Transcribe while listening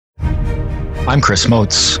I'm Chris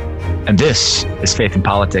Moats, and this is Faith in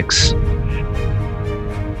Politics. On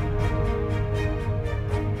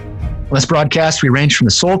this broadcast, we range from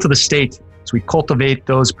the soul to the state as we cultivate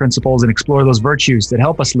those principles and explore those virtues that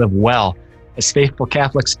help us live well as faithful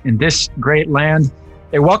Catholics in this great land.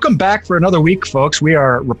 Hey, welcome back for another week, folks. We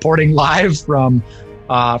are reporting live from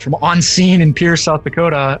on scene in Pierce, South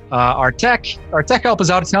Dakota. Our tech help is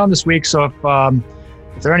out of town this week, so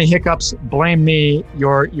if there are any hiccups, blame me,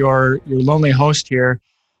 your lonely host here.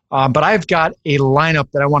 But I've got a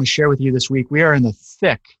lineup that I want to share with you this week. We are in the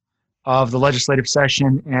thick of the legislative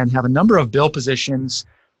session and have a number of bill positions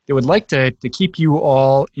that would like to keep you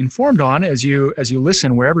all informed on as you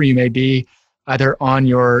listen wherever you may be, either on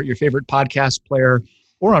your favorite podcast player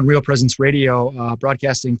or on Real Presence Radio,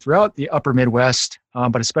 broadcasting throughout the upper Midwest,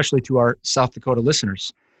 but especially to our South Dakota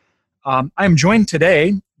listeners. I am joined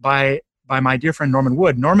today by my dear friend Norman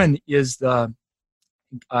Wood. Norman is the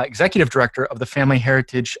executive director of the Family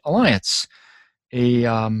Heritage Alliance, a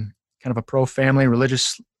kind of a pro-family,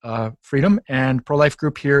 religious freedom, and pro-life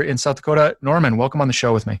group here in South Dakota. Norman, welcome on the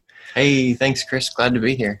show with me. Hey, thanks, Chris. Glad to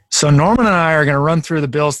be here. So Norman and I are going to run through the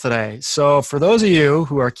bills today. So for those of you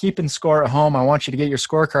who are keeping score at home, I want you to get your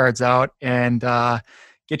scorecards out and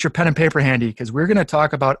get your pen and paper handy, because we're going to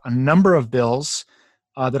talk about a number of bills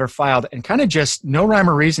that are filed, and kind of just no rhyme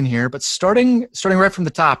or reason here, but starting right from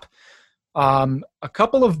the top. A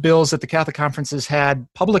couple of bills that the Catholic Conference has had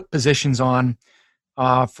public positions on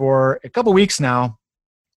for a couple weeks now.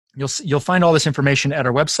 You'll find all this information at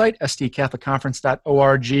our website,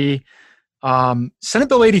 sdcatholicconference.org. Senate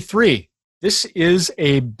Bill 83. This is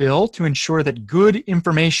a bill to ensure that good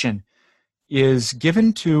information is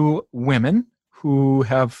given to pregnant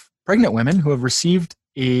women who have received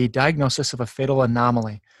a diagnosis of a fatal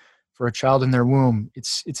anomaly for a child in their womb.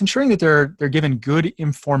 It's ensuring that they're given good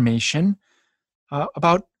information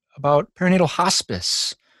about perinatal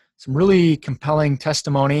hospice. Some really compelling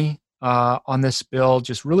testimony on this bill,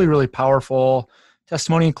 just really, really powerful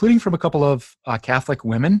testimony, including from a couple of Catholic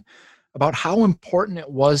women about how important it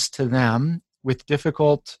was to them with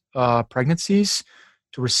difficult pregnancies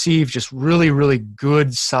to receive just really, really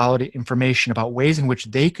good, solid information about ways in which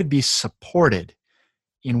they could be supported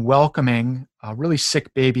in welcoming a really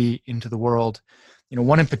sick baby into the world. You know,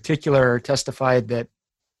 one in particular testified that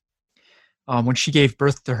when she gave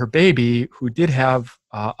birth to her baby, who did have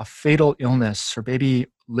a fatal illness, her baby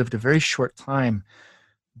lived a very short time,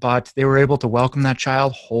 but they were able to welcome that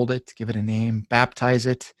child, hold it, give it a name, baptize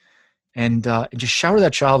it, and just shower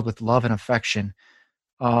that child with love and affection.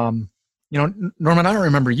 Norman, I don't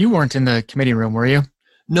remember, you weren't in the committee room, were you?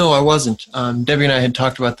 No, I wasn't. Debbie and I had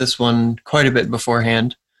talked about this one quite a bit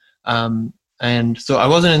beforehand. And so I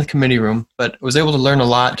wasn't in the committee room, but was able to learn a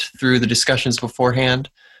lot through the discussions beforehand.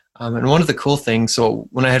 And one of the cool things, so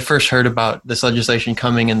when I had first heard about this legislation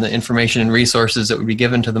coming and the information and resources that would be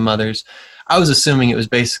given to the mothers, I was assuming it was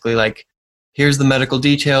basically like, here's the medical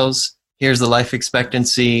details, here's the life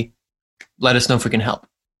expectancy, let us know if we can help.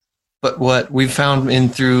 But what we've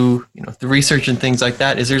found through the research and things like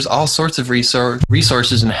that is there's all sorts of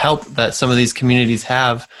resources and help that some of these communities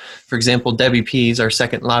have. For example, Debbie Pease, our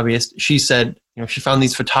second lobbyist, she said, she found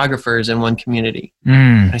these photographers in one community.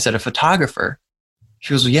 And I said, a photographer?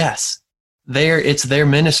 She goes, well, yes. It's their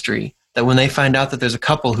ministry that when they find out that there's a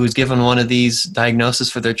couple who's given one of these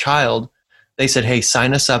diagnoses for their child, they said, hey,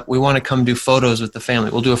 sign us up. We want to come do photos with the family.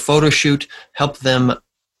 We'll do a photo shoot, help them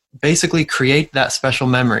basically create that special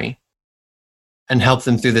memory and help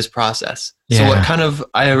them through this process. Yeah. So what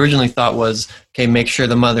I originally thought was, okay, make sure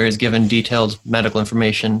the mother is given detailed medical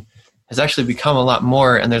information, has actually become a lot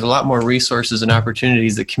more, and there's a lot more resources and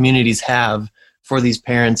opportunities that communities have for these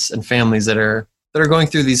parents and families that are going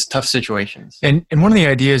through these tough situations. And one of the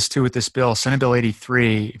ideas, too, with this bill, Senate Bill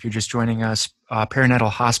 83, if you're just joining us, perinatal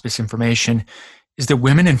hospice information, is that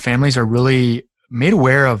women and families are really made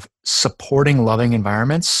aware of supporting loving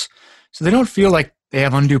environments, so they don't feel like they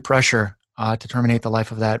have undue pressure to terminate the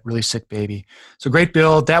life of that really sick baby. So great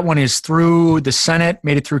bill. That one is through the Senate,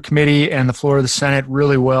 made it through committee and the floor of the Senate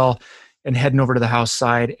really well, and heading over to the House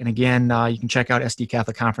side. And again, you can check out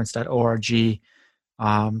sdcatholicconference.org.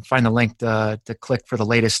 Find the link to click for the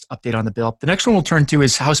latest update on the bill. The next one we'll turn to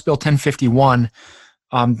is House Bill 1051.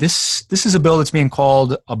 This is a bill that's being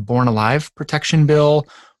called a Born Alive Protection Bill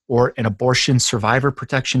or an Abortion Survivor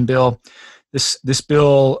Protection Bill. This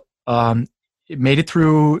bill it made it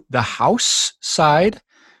through the House side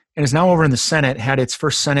and is now over in the Senate. Had its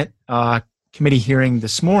first Senate committee hearing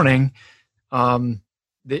this morning.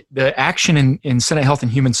 The action in Senate Health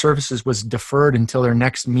and Human Services was deferred until their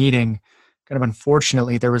next meeting. Kind of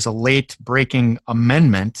unfortunately, there was a late breaking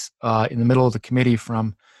amendment in the middle of the committee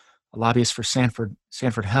from a lobbyist for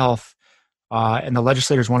Sanford Health, and the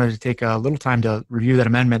legislators wanted to take a little time to review that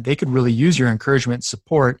amendment, they could really use your encouragement and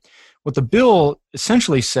support. What the bill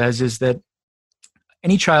essentially says is that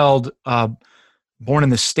any child born in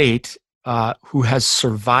the state who has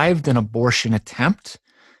survived an abortion attempt,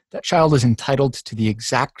 that child is entitled to the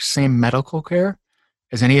exact same medical care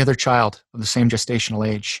as any other child of the same gestational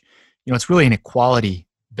age. It's really an equality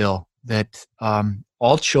bill that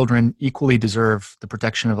all children equally deserve the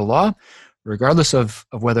protection of the law, regardless of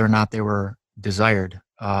whether or not they were desired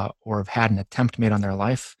or have had an attempt made on their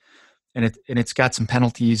life. And it's got some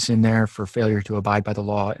penalties in there for failure to abide by the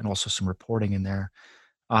law, and also some reporting in there.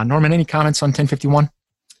 Norman, any comments on 1051?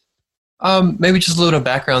 Maybe just a little bit of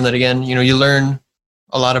background that, again, you learn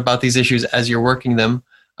a lot about these issues as you're working them.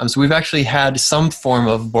 So we've actually had some form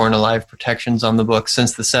of born alive protections on the books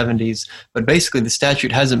since the 70s, but basically the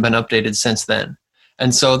statute hasn't been updated since then.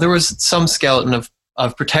 And so there was some skeleton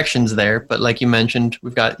of protections there, but like you mentioned,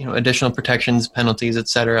 we've got additional protections, penalties,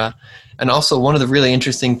 etc. And also, one of the really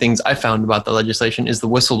interesting things I found about the legislation is the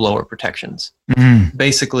whistleblower protections. Mm-hmm.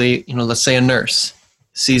 Basically, let's say a nurse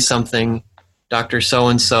sees something, Dr.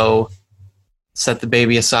 So-and-so set the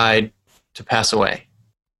baby aside to pass away.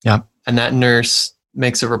 Yeah. And that nurse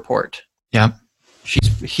makes a report. Yeah.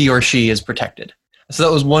 He or she is protected. So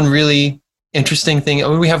that was one really interesting thing. I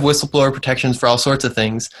mean, we have whistleblower protections for all sorts of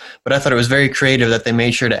things, but I thought it was very creative that they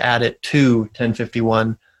made sure to add it to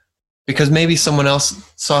 1051, because maybe someone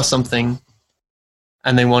else saw something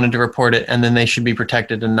and they wanted to report it, and then they should be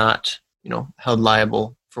protected and not, held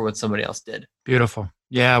liable for what somebody else did. Beautiful.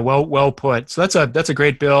 Yeah. Well put. So that's a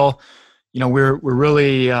great bill. We're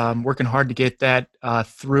really working hard to get that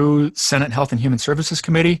through Senate Health and Human Services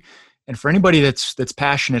Committee. And for anybody that's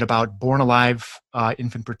passionate about born alive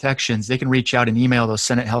infant protections, they can reach out and email those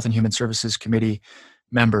Senate Health and Human Services Committee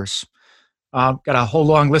members. Got a whole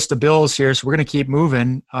long list of bills here, so we're going to keep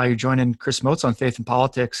moving. You're joining Chris Moats on Faith and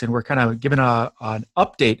Politics, and we're kind of giving an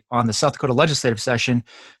update on the South Dakota legislative session.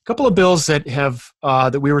 A couple of bills that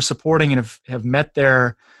that we were supporting and have met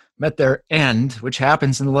their end, which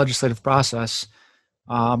happens in the legislative process.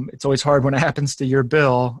 It's always hard when it happens to your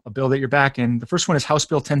bill, a bill that you're backing. The first one is House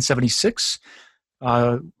Bill 1076,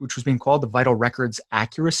 which was being called the Vital Records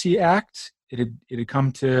Accuracy Act. It had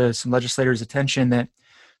come to some legislators' attention that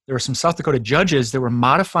there were some South Dakota judges that were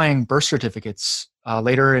modifying birth certificates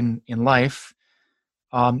later in life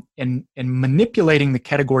and manipulating the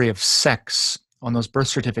category of sex on those birth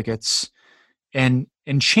certificates and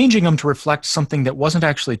changing them to reflect something that wasn't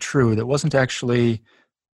actually true, that wasn't actually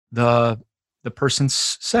the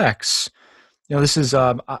person's sex. This is,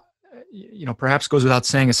 perhaps goes without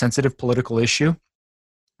saying, a sensitive political issue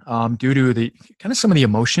due to the kind of some of the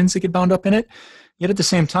emotions that get bound up in it. Yet at the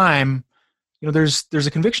same time, there's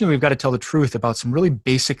a conviction that we've got to tell the truth about some really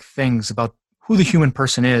basic things about who the human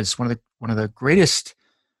person is. One of the greatest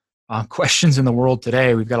questions in the world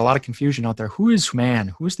today. We've got a lot of confusion out there. Who is man?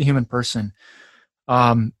 Who is the human person?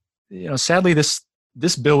 Sadly,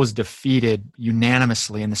 this bill was defeated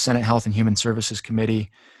unanimously in the Senate Health and Human Services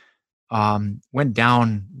Committee. Went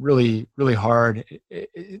down really, really hard.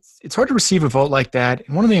 It's hard to receive a vote like that.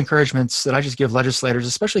 And one of the encouragements that I just give legislators,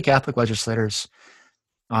 especially Catholic legislators,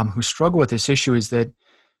 who struggle with this issue, is that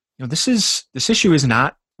this issue is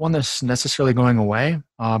not one that's necessarily going away.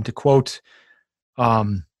 To quote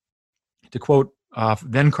then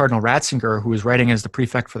Cardinal Ratzinger, who was writing as the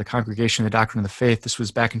prefect for the Congregation of the Doctrine of the Faith, this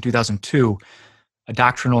was back in 2002, a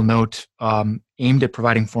doctrinal note aimed at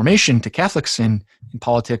providing formation to Catholics in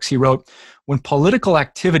politics. He wrote, "When political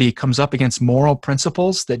activity comes up against moral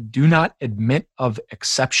principles that do not admit of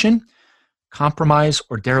exception, compromise,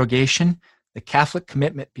 or derogation, the Catholic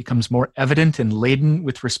commitment becomes more evident and laden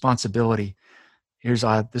with responsibility."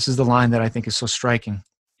 This is the line that I think is so striking.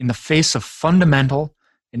 "In the face of fundamental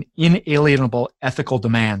and inalienable ethical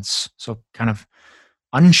demands," so kind of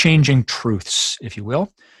unchanging truths, if you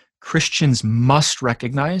will, "Christians must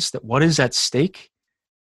recognize that what is at stake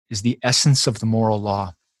is the essence of the moral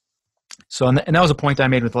law." So, and that was a point I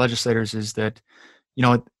made with the legislators, is that,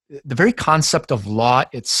 the very concept of law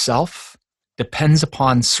itself depends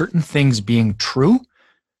upon certain things being true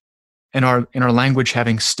and in our language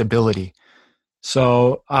having stability.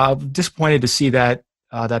 So disappointed to see that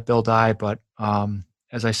bill die, but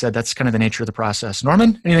as I said, that's kind of the nature of the process.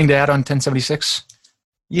 Norman, anything to add on 1076?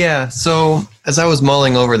 Yeah, so as I was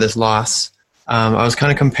mulling over this loss, I was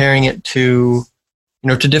kind of comparing it to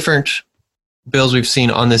different bills we've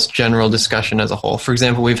seen on this general discussion as a whole. For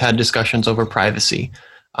example, we've had discussions over privacy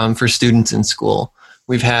for students in school.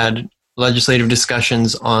 We've had legislative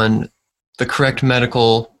discussions on the correct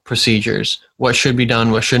medical procedures, what should be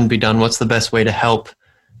done, what shouldn't be done, what's the best way to help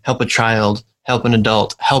help a child, help an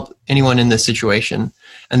adult, help anyone in this situation.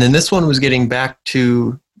 And then this one was getting back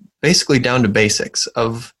to basically down to basics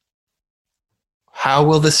of how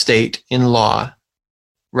will the state in law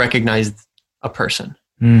recognize a person?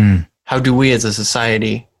 How do we as a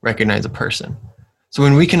society recognize a person? So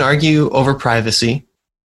when we can argue over privacy,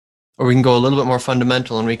 or we can go a little bit more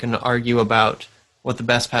fundamental and we can argue about what the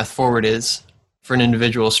best path forward is for an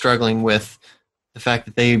individual struggling with the fact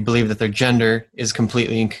that they believe that their gender is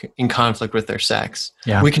completely in conflict with their sex.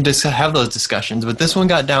 Yeah. We can just have those discussions, but this one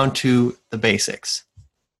got down to the basics.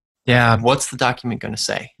 Yeah. What's the document going to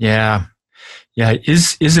say? Yeah. Yeah.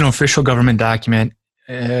 Is an official government document,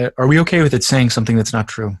 are we okay with it saying something that's not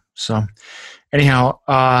true? So anyhow,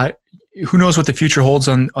 who knows what the future holds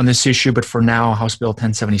on this issue, but for now, House Bill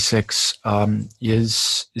 1076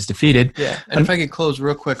 is defeated. Yeah, and if I could close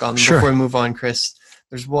real quick on Sure. before we move on, Chris,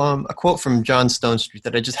 there's a quote from John Stonestreet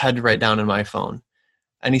that I just had to write down on my phone.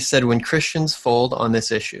 And he said, when Christians fold on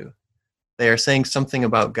this issue, they are saying something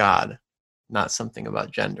about God, not something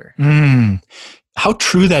about gender. How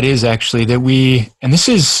true that is, actually, that and this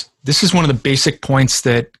is one of the basic points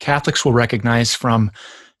that Catholics will recognize from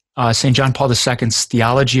St. John Paul II's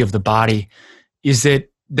theology of the body, is that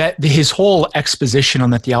his whole exposition on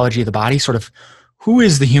the theology of the body, sort of who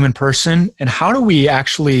is the human person and how do we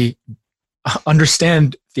actually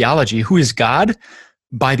understand theology? Who is God?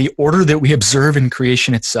 By the order that we observe in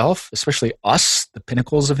creation itself, especially us, the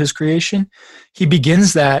pinnacles of his creation. He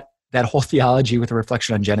begins that whole theology with a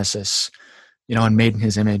reflection on Genesis, and made in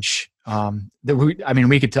his image.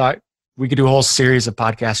 We could do a whole series of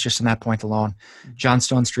podcasts just on that point alone. John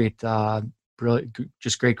Stonestreet, brilliant,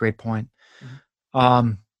 just great point.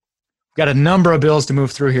 We've got a number of bills to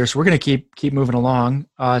move through here, so we're going to keep moving along.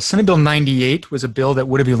 Senate Bill 98 was a bill that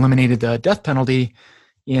would have eliminated the death penalty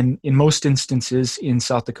in most instances in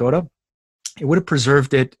South Dakota. It would have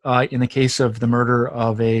preserved it in the case of the murder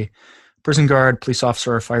of a prison guard, police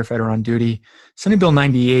officer, or firefighter on duty. Senate Bill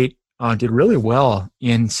 98 did really well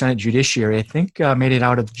in Senate Judiciary. I think made it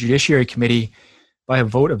out of the Judiciary Committee by a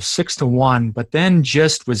vote of 6-1, but then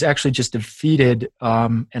was actually defeated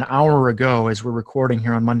an hour ago as we're recording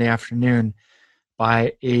here on Monday afternoon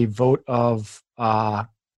by a vote of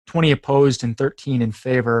 20 opposed and 13 in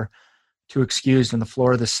favor, 2 excused on the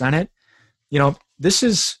floor of the Senate. This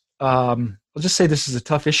is, I'll just say this is a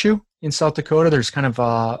tough issue in South Dakota. There's kind of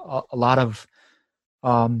a lot of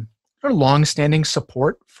long-standing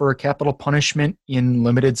support for capital punishment in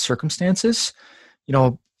limited circumstances.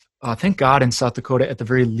 Thank God in South Dakota, at the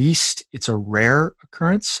very least, it's a rare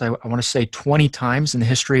occurrence. I want to say 20 times in the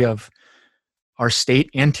history of our state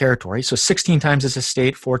and territory. So 16 times as a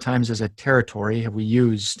state, 4 times as a territory have we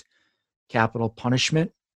used capital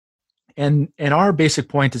punishment. And our basic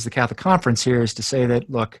point as the Catholic Conference here is to say that,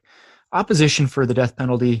 look, opposition for the death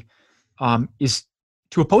penalty is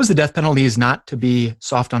to oppose the death penalty is not to be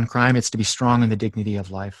soft on crime, it's to be strong in the dignity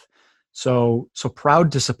of life. So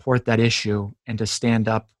proud to support that issue and to stand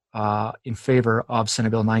up in favor of Senate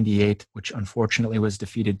Bill 98, which unfortunately was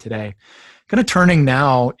defeated today. Kind of turning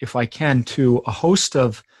now, if I can, to a host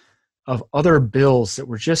of other bills that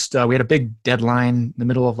were just, we had a big deadline in the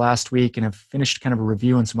middle of last week and have finished kind of a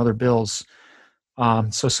review on some other bills.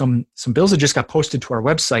 So some bills that just got posted to our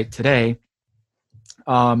website today.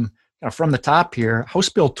 From the top here, House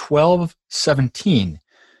Bill 1217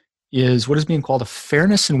 is what is being called a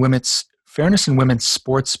Fairness in Women's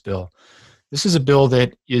Sports Bill. This is a bill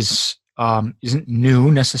that isn't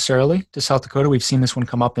new necessarily to South Dakota. We've seen this one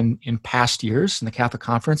come up in past years, and the Catholic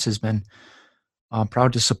Conference has been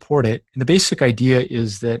proud to support it. And the basic idea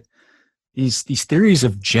is that these theories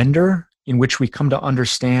of gender, in which we come to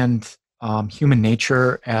understand human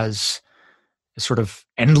nature as sort of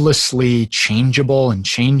endlessly changeable and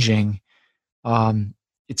changing,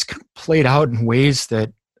 it's kind of played out in ways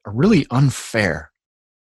that are really unfair,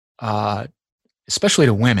 especially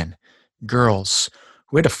to women, girls,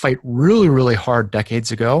 who had to fight really, really hard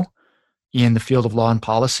decades ago in the field of law and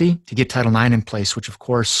policy to get Title IX in place, which of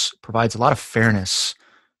course provides a lot of fairness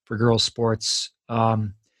for girls' sports.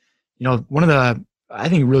 One of the, I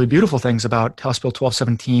think, really beautiful things about House Bill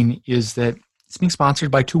 1217 is that it's being sponsored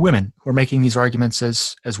by 2 women who are making these arguments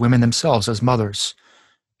as women themselves, as mothers,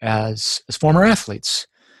 as former athletes.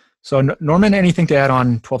 So Norman, anything to add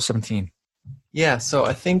on 1217? Yeah, so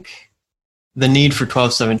I think the need for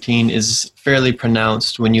 1217 is fairly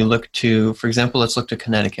pronounced when you look to, for example, let's look to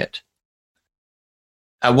Connecticut.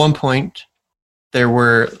 At one point, there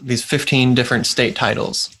were these 15 different state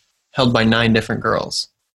titles held by 9 different girls.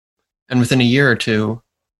 And within a year or two,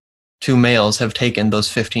 2 males have taken those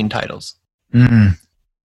 15 titles. Mm-hmm.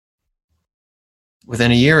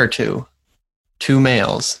 Within a year or two, 2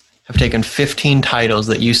 males have taken 15 titles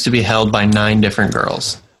that used to be held by 9 different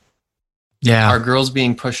girls. Yeah. Are girls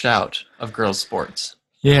being pushed out of girls' sports?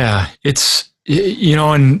 Yeah.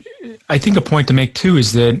 And I think a point to make too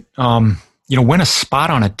is that, when a spot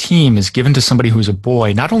on a team is given to somebody who's a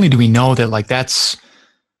boy, not only do we know that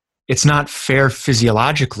it's not fair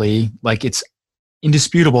physiologically, like it's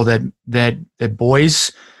indisputable that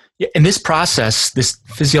boys in this process, this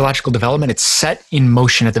physiological development, it's set in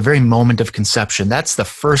motion at the very moment of conception. That's the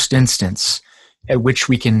first instance at which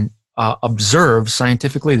we can observe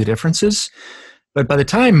scientifically the differences. But by the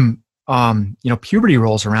time puberty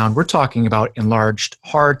rolls around, we're talking about enlarged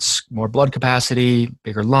hearts, more blood capacity,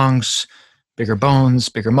 bigger lungs, bigger bones,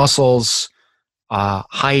 bigger muscles,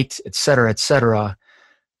 height, et cetera, et cetera.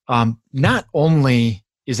 Not only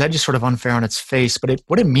is that just sort of unfair on its face, but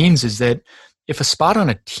what it means is that if a spot on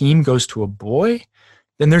a team goes to a boy,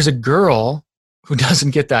 then there's a girl who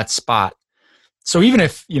doesn't get that spot. So even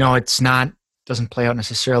if, doesn't play out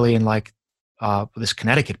necessarily in this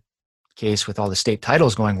Connecticut case with all the state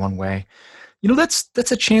titles going one way,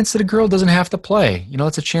 that's a chance that a girl doesn't have to play.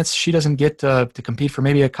 It's a chance she doesn't get to compete for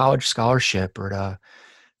maybe a college scholarship or to,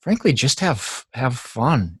 frankly, just have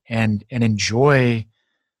fun and enjoy,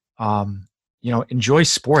 enjoy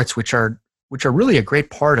sports, which are really a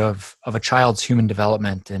great part of a child's human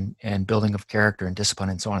development and building of character and discipline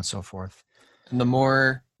and so on and so forth. And the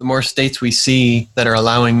more states we see that are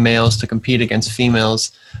allowing males to compete against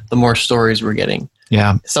females, the more stories we're getting.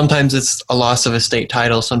 Yeah. Sometimes it's a loss of a state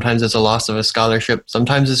title. Sometimes it's a loss of a scholarship.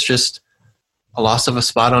 Sometimes it's just a loss of a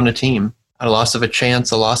spot on a team, a loss of a chance,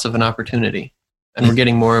 a loss of an opportunity. And we're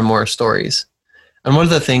getting more and more stories. And one of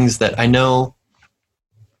the things that I know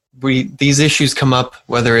these issues come up,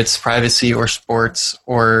 whether it's privacy or sports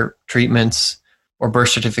or treatments or birth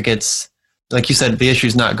certificates. Like you said, the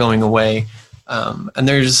issue's not going away. And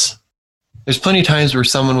there's plenty of times where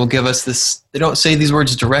someone will give us this, they don't say these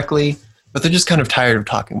words directly, but they're just kind of tired of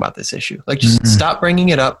talking about this issue. Like, just stop bringing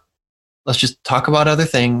it up. Let's just talk about other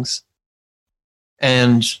things.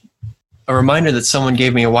 And a reminder that someone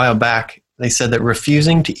gave me a while back, they said that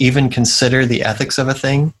refusing to even consider the ethics of a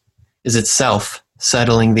thing is itself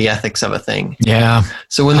settling the ethics of a thing. Yeah.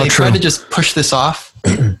 So when they try to just push this off,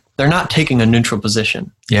 they're not taking a neutral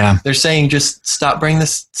position. Yeah. They're saying, just stop bringing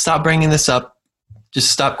this up. Just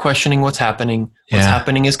stop questioning what's happening. What's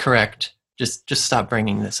happening is correct. Just stop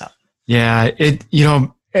bringing this up. Yeah.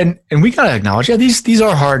 And we got to acknowledge, these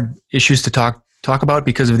are hard issues to talk about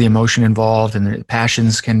because of the emotion involved, and the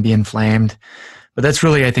passions can be inflamed. But that's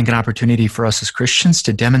really, I think, an opportunity for us as Christians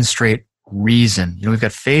to demonstrate reason. We've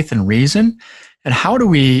got faith and reason. And how do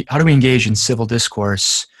we engage in civil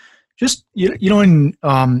discourse, just in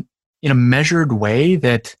a measured way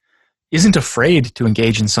that isn't afraid to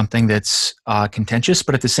engage in something that's contentious,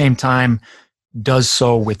 but at the same time does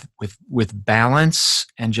so with balance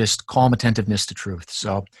and just calm attentiveness to truth.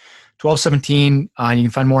 So 1217, you can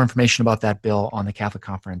find more information about that bill on the Catholic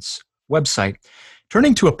Conference website.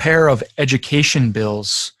 Turning to a pair of education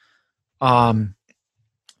bills,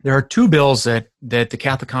 there are 2 bills that the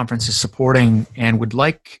Catholic Conference is supporting and would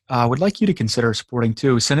like you to consider supporting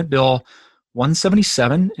too. Senate Bill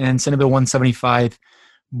 177 and Senate Bill 175,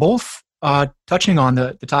 both touching on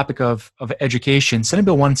the topic of education. Senate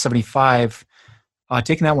Bill 175,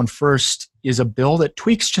 taking that one first, is a bill that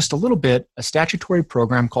tweaks just a little bit a statutory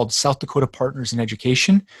program called South Dakota Partners in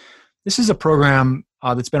Education. This is a program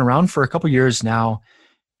that's been around for a couple years now,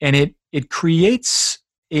 and it creates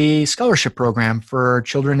a scholarship program for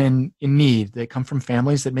children in need that come from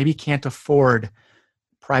families that maybe can't afford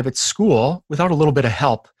private school without a little bit of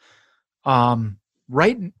help.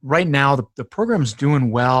 Right now, the program's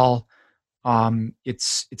doing well.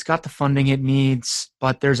 It's got the funding it needs,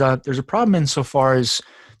 but there's a problem insofar as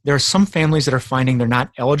there are some families that are finding they're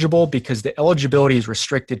not eligible because the eligibility is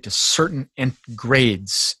restricted to certain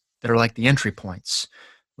grades that are like the entry points.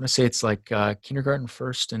 I want to say it's like kindergarten,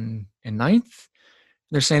 first, and ninth.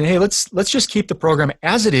 They're saying, hey, let's just keep the program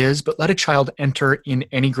as it is, but let a child enter in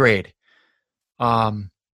any grade,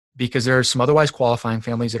 because there are some otherwise qualifying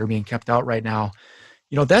families that are being kept out right now.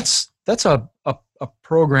 That's a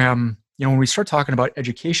program. When we start talking about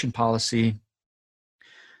education policy,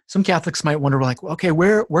 some Catholics might wonder, like, okay,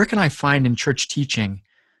 where can I find in church teaching,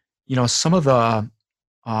 some of the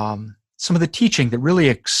teaching that really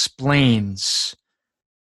explains,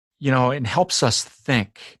 and helps us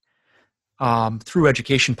think through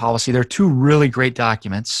education policy. There are 2 really great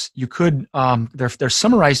documents. You could they're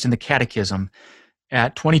summarized in the Catechism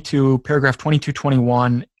at paragraph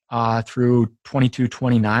 2221 through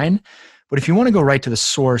 2229. But if you want to go right to the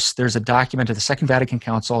source, there's a document of the Second Vatican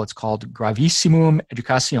Council. It's called Gravissimum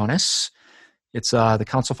Educationis. It's the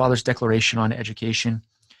Council Fathers' Declaration on Education.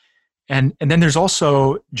 And then there's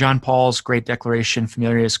also John Paul's great declaration,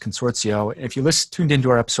 Familiaris Consortio. If you tuned into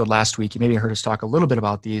our episode last week, you maybe heard us talk a little bit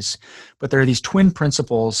about these, but there are these twin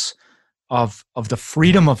principles of the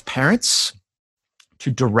freedom of parents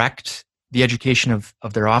to direct the education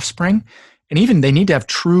of their offspring. And even they need to have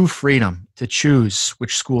true freedom to choose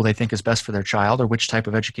which school they think is best for their child or which type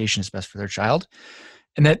of education is best for their child.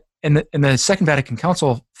 And the Second Vatican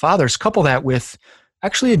Council Fathers couple that with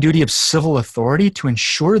actually a duty of civil authority to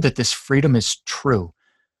ensure that this freedom is true.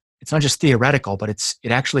 It's not just theoretical, but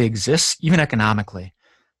it actually exists, even economically.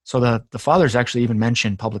 So the Fathers actually even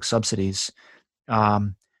mention public subsidies.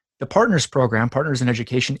 The Partners program, Partners in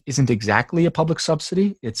Education, isn't exactly a public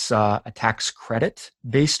subsidy. It's a tax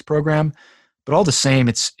credit-based program, but all the same,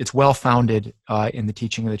 it's well-founded in the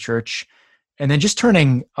teaching of the Church. And then just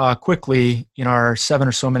turning quickly in our 7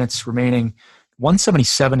 or so minutes remaining,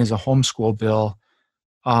 177 is a homeschool bill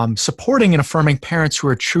supporting and affirming parents who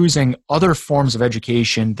are choosing other forms of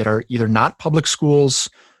education that are either not public schools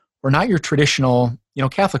or not your traditional,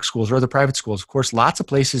 Catholic schools or other private schools. Of course, lots of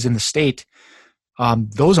places in the state,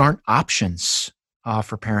 those aren't options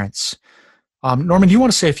for parents. Norman, do you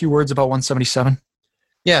want to say a few words about 177?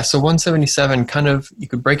 Yeah, so 177 you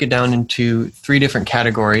could break it down into 3 different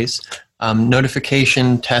categories: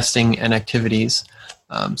 notification, testing, and activities.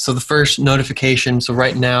 So the first, notification. So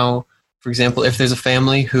right now, for example, if there's a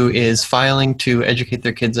family who is filing to educate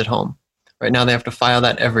their kids at home, right now they have to file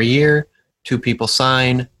that every year. 2 people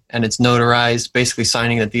sign, and it's notarized, basically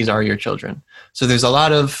signing that these are your children. So there's a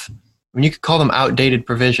lot of, you could call them outdated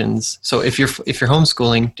provisions. So if you're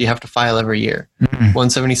homeschooling, do you have to file every year? Mm-hmm.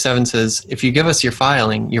 177 says, if you give us your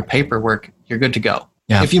filing, your paperwork, you're good to go.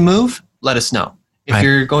 Yeah. If you move, let us know. If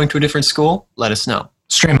you're going to a different school, let us know.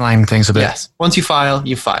 Streamlining things a bit. Yes. Once you file,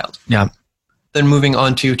 you filed. Yeah. Then moving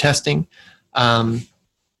on to testing,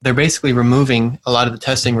 they're basically removing a lot of the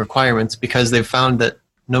testing requirements because they've found that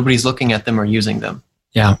nobody's looking at them or using them.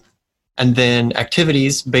 Yeah. And then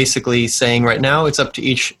activities, basically saying right now it's up to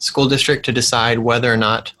each school district to decide whether or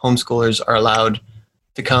not homeschoolers are allowed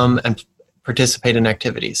to come and participate in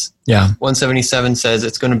activities. Yeah. 177 says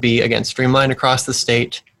it's going to be, again, streamlined across the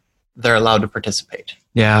state. They're allowed to participate.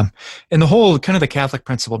 Yeah. And the whole kind of the Catholic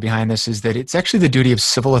principle behind this is that it's actually the duty of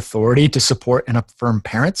civil authority to support and affirm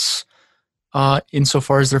parents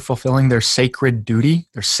insofar as they're fulfilling their sacred duty,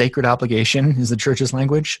 their sacred obligation is the Church's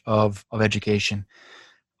language of education.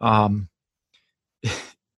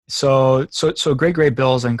 So great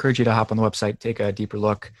bills. I encourage you to hop on the website, take a deeper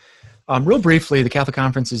look. Real briefly, the Catholic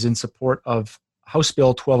Conference is in support of House Bill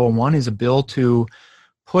 1201, is a bill to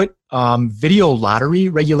put video lottery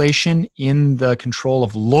regulation in the control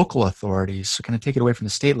of local authorities, so kind of take it away from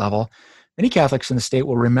the state level. Many Catholics in the state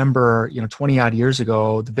will remember, 20 odd years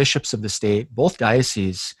ago, the bishops of the state, both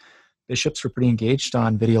dioceses, bishops were pretty engaged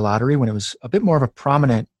on video lottery when it was a bit more of a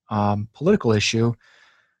prominent political issue.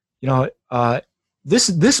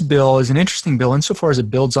 This bill is an interesting bill insofar as it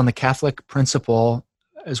builds on the Catholic principle,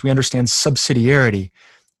 as we understand, subsidiarity,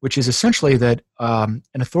 which is essentially that an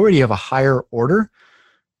authority of a higher order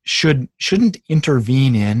shouldn't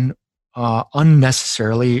intervene in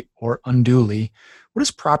unnecessarily or unduly what is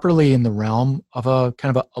properly in the realm of a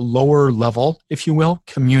kind of a lower level, if you will,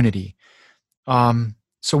 community.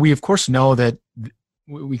 So we of course know that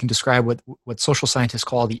we can describe what social scientists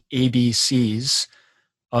call the ABCs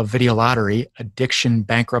of video lottery: addiction,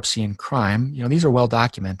 bankruptcy, and crime. These are well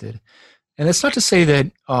documented. And it's not to say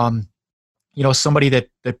that somebody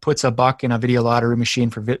that puts $1 in a video lottery machine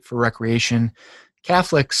for recreation,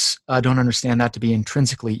 Catholics don't understand that to be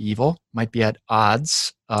intrinsically evil. Might be at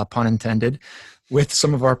odds, pun intended, with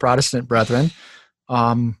some of our Protestant brethren.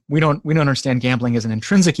 We don't understand gambling as an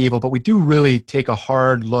intrinsic evil, but we do really take a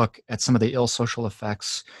hard look at some of the ill social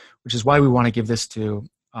effects, which is why we want to give this to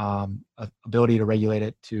ability to regulate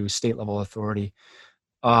it to state level authority.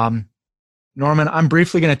 Norman, I'm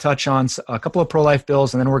briefly going to touch on a couple of pro-life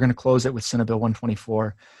bills, and then we're going to close it with Senate Bill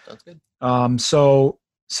 124. Sounds good. So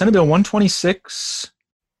Senate Bill 126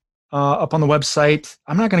 up on the website.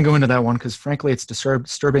 I'm not going to go into that one because, frankly, it's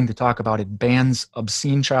disturbing to talk about. It bans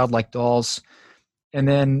obscene childlike dolls. And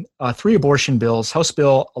then 3 abortion bills, House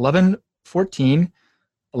Bill 1114,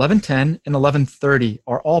 1110, and 1130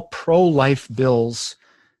 are all pro-life bills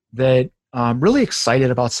that I'm really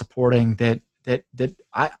excited about supporting, that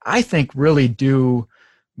I think really do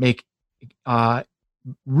make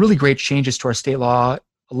really great changes to our state law.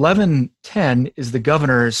 1110 is the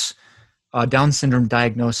governor's Down syndrome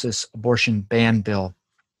diagnosis abortion ban bill,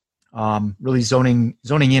 really zoning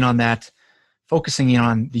in on that, focusing in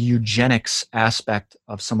on the eugenics aspect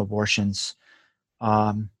of some abortions.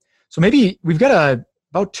 So maybe we've got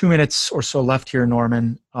about 2 minutes or so left here,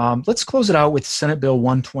 Norman. Let's close it out with Senate Bill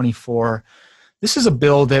 124. This is a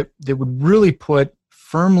bill that would really put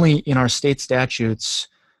firmly in our state statutes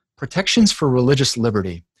protections for religious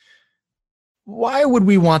liberty. Why would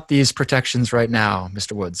we want these protections right now,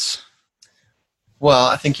 Mr. Woods? Well,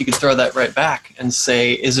 I think you could throw that right back and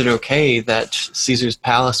say, is it okay that Caesar's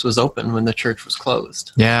Palace was open when the church was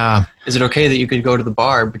closed? Yeah. Is it okay that you could go to the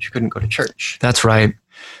bar, but you couldn't go to church? That's right.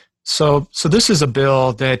 So this is a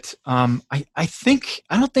bill that I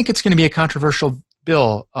don't think it's going to be a controversial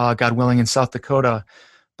bill, God willing, in South Dakota.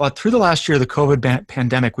 But through the last year, the COVID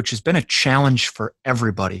pandemic, which has been a challenge for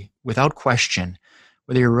everybody, without question,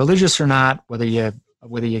 whether you're religious or not, whether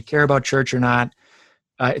you care about church or not,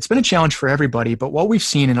 it's been a challenge for everybody. But what we've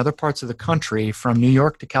seen in other parts of the country, from New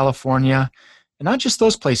York to California, and not just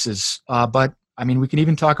those places, but I mean, we can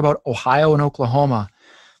even talk about Ohio and Oklahoma.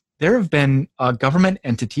 There have been government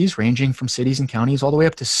entities ranging from cities and counties all the way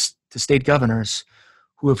up to state governors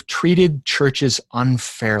who have treated churches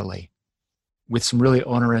unfairly with some really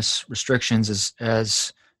onerous restrictions.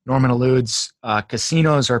 As Norman alludes,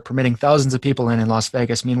 casinos are permitting thousands of people in Las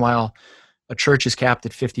Vegas. Meanwhile, a church is capped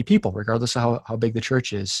at 50 people, regardless of how big the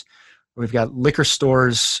church is. We've got liquor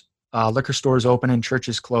stores open and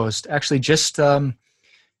churches closed. Actually, just in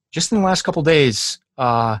the last couple of days,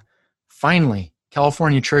 finally,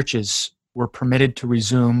 California churches were permitted to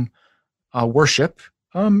resume worship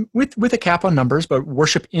with a cap on numbers, but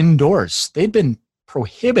worship indoors. They'd been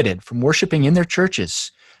prohibited from worshiping in their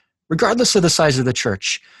churches, regardless of the size of the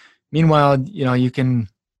church. Meanwhile, you can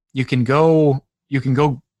go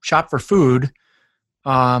shop for food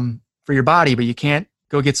for your body, but you can't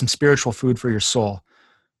go get some spiritual food for your soul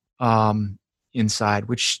inside,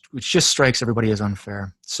 which just strikes everybody as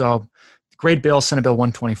unfair. So, great bill, Senate Bill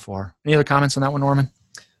 124. Any other comments on that one, Norman?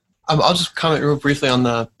 I'll just comment real briefly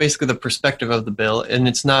on basically the perspective of the bill. And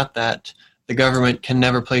it's not that the government can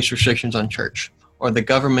never place restrictions on church, or the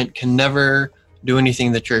government can never do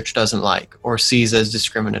anything the church doesn't like or sees as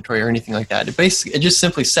discriminatory or anything like that. It just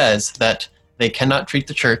simply says that they cannot treat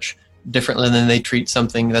the church differently than they treat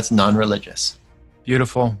something that's non-religious.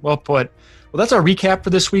 Beautiful. Well put. Well, that's our recap for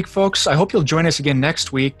this week, folks. I hope you'll join us again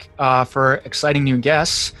next week for exciting new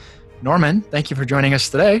guests. Norman, thank you for joining us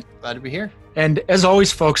today. Glad to be here. And as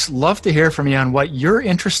always, folks, love to hear from you on what you're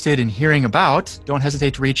interested in hearing about. Don't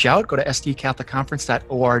hesitate to reach out. Go to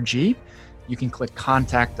sdcatholicconference.org. You can click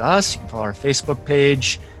Contact Us. You can follow our Facebook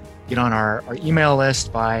page. Get on our email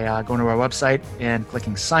list by going to our website and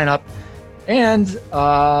clicking Sign Up. And,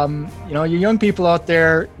 you young people out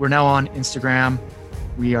there, we're now on Instagram.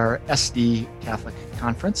 We are SD Catholic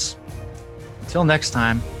Conference. Until next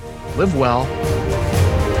time, live well.